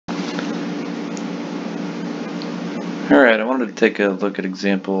Alright, I wanted to take a look at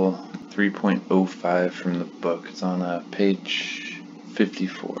example 3.05 from the book. It's on page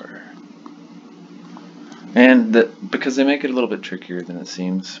 54. And because they make it a little bit trickier than it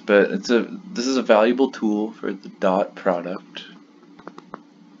seems, but this is a valuable tool for the dot product.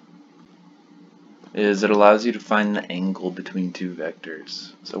 It allows you to find the angle between two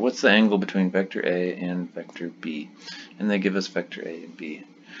vectors. So what's the angle between vector A and vector B? And they give us vector A and B.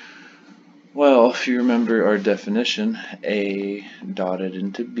 Well, if you remember our definition, A dotted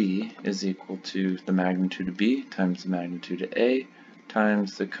into B is equal to the magnitude of B times the magnitude of A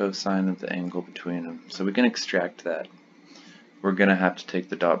times the cosine of the angle between them. So we can extract that. We're going to have to take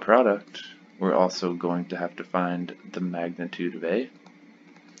the dot product. We're also going to have to find the magnitude of A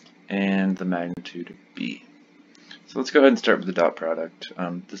and the magnitude of B. So let's go ahead and start with the dot product.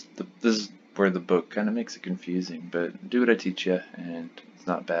 This is where the book kind of makes it confusing, but do what I teach you and it's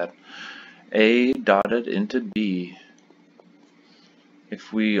not bad. A dotted into B,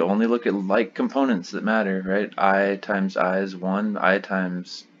 if we only look at like components that matter, right? I times I is 1, I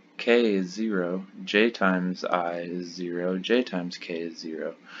times k is 0, j times I is 0, j times k is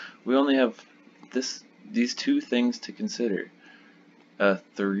 0. We only have these two things to consider.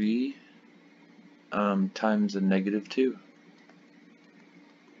 3 times a negative 2.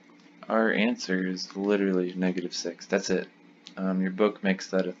 Our answer is literally negative 6. That's it. Your book makes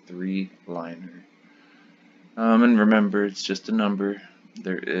that a 3-liner. And remember, it's just a number.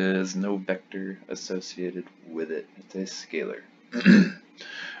 There is no vector associated with it. It's a scalar.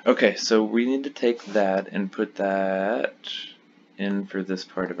 Okay, so we need to take that and put that in for this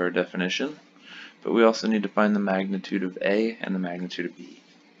part of our definition. But we also need to find the magnitude of A and the magnitude of B.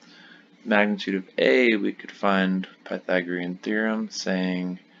 Magnitude of A, we could find Pythagorean theorem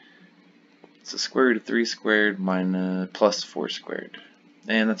saying it's the square root of 3 squared plus 4 squared.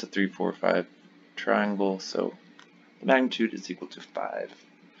 And that's a 3, 4, 5 triangle, so the magnitude is equal to 5.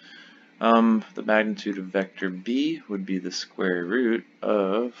 The magnitude of vector B would be the square root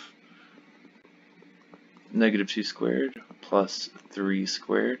of negative 2 squared plus 3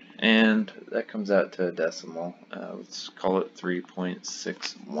 squared, and that comes out to a decimal. Let's call it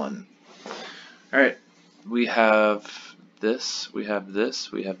 3.61. Alright, we have this, we have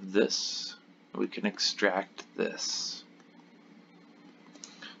this, we have this. We can extract this.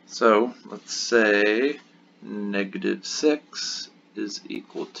 So let's say negative 6 is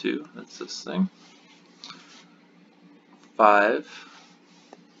equal to, that's this thing, 5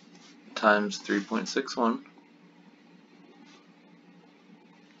 times 3.61,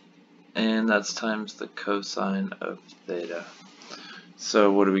 and that's times the cosine of theta.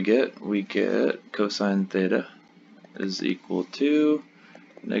 So what do we get? We get cosine theta is equal to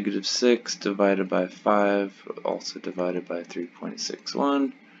negative 6 divided by 5, also divided by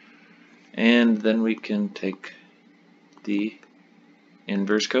 3.61, and then we can take the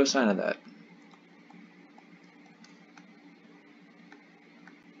inverse cosine of that.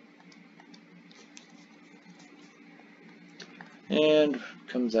 And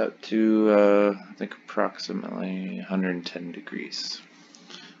comes out to, I think, approximately 110 degrees.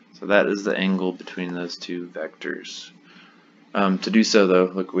 So that is the angle between those two vectors. To do so, though,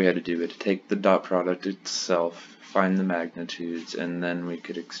 look what we had to do. We had to take the dot product itself, find the magnitudes, and then we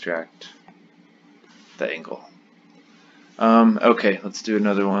could extract the angle. Okay, let's do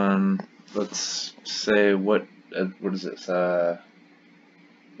another one. Let's say what is this?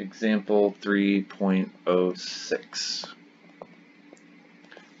 Example 3.06.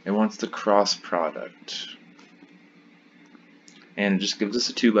 It wants the cross product, and it just gives us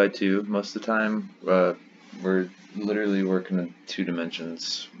a 2x2. Most of the time, we're literally working in 2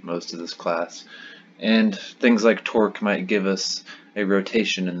 dimensions most of this class, and things like torque might give us a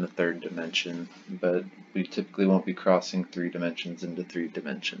rotation in the 3rd dimension, but we typically won't be crossing 3 dimensions into 3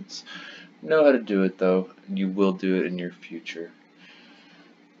 dimensions. You know how to do it, though. You will do it in your future.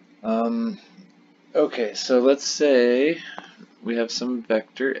 Okay, so let's say we have some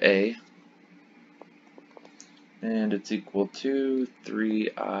vector A, and it's equal to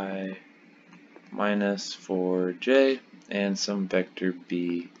 3i minus 4j, and some vector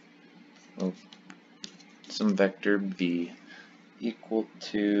B, equal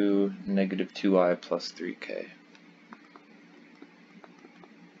to negative 2i plus 3k.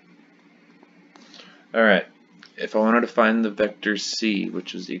 Alright, if I wanted to find the vector C,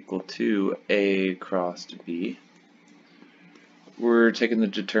 which is equal to A cross B, we're taking the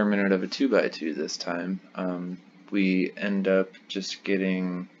determinant of a 2x2 this time. We end up just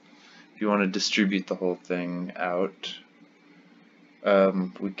getting, if you want to distribute the whole thing out,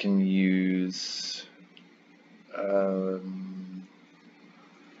 we can use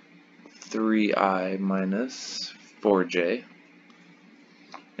 3i minus 4j,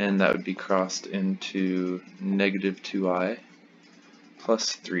 and that would be crossed into negative 2i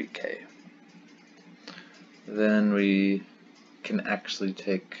plus 3k. Then we can actually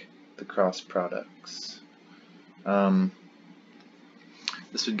take the cross products.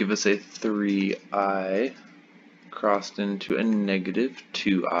 This would give us a 3i crossed into a negative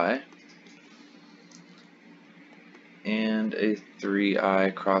 2i, and a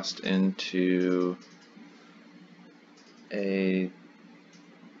 3i crossed into a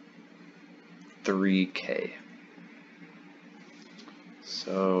 3k.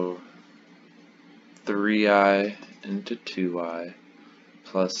 So 3i into 2i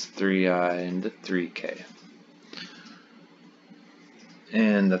plus 3i into 3k.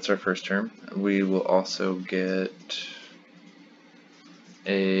 And that's our first term. We will also get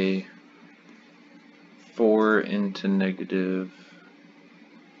a 4 into negative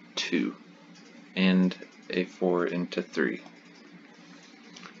 2 and a 4 into 3.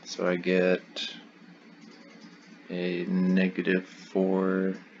 So I get a negative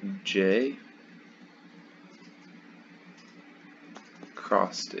 4j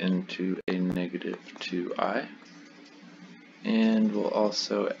crossed into a negative 2i. And we'll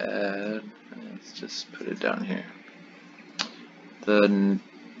also add, let's just put it down here, the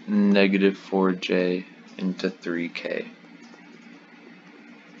negative 4j into 3k.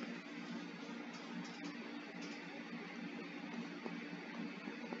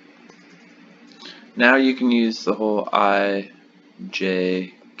 Now you can use the whole I,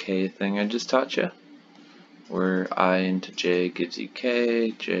 J, K thing I just taught you, where I into J gives you K,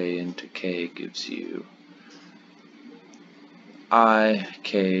 J into K gives you I,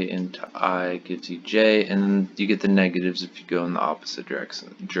 K into I gives you J, and you get the negatives if you go in the opposite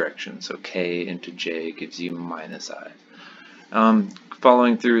direction. So K into J gives you minus I.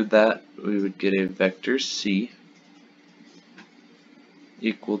 Following through that, we would get a vector C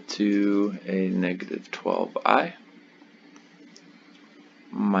equal to a negative 12i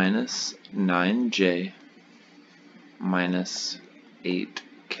minus 9j minus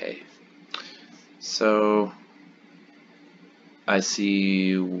 8k. So I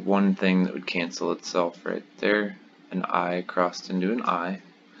see one thing that would cancel itself right there, an I crossed into an I.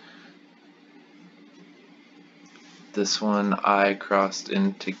 This one, I crossed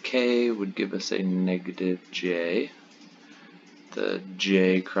into K, would give us a negative J. The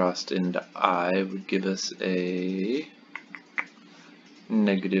J crossed into I would give us a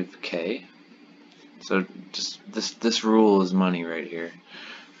negative K. So just this rule is money right here.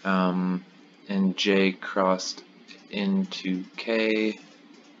 And J crossed into K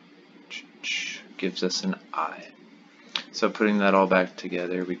gives us an I. So putting that all back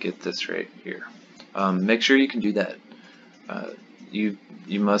together, we get this right here. Make sure you can do that. You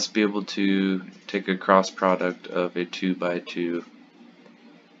must be able to take a cross product of a 2 by 2 .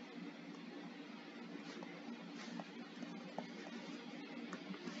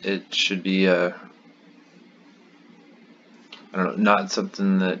 It should be I don't know, not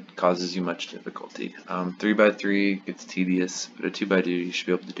something that causes you much difficulty. 3 by 3 gets tedious, but a 2 by 2 you should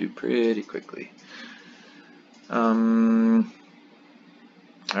be able to do pretty quickly. Alright,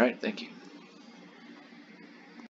 thank you.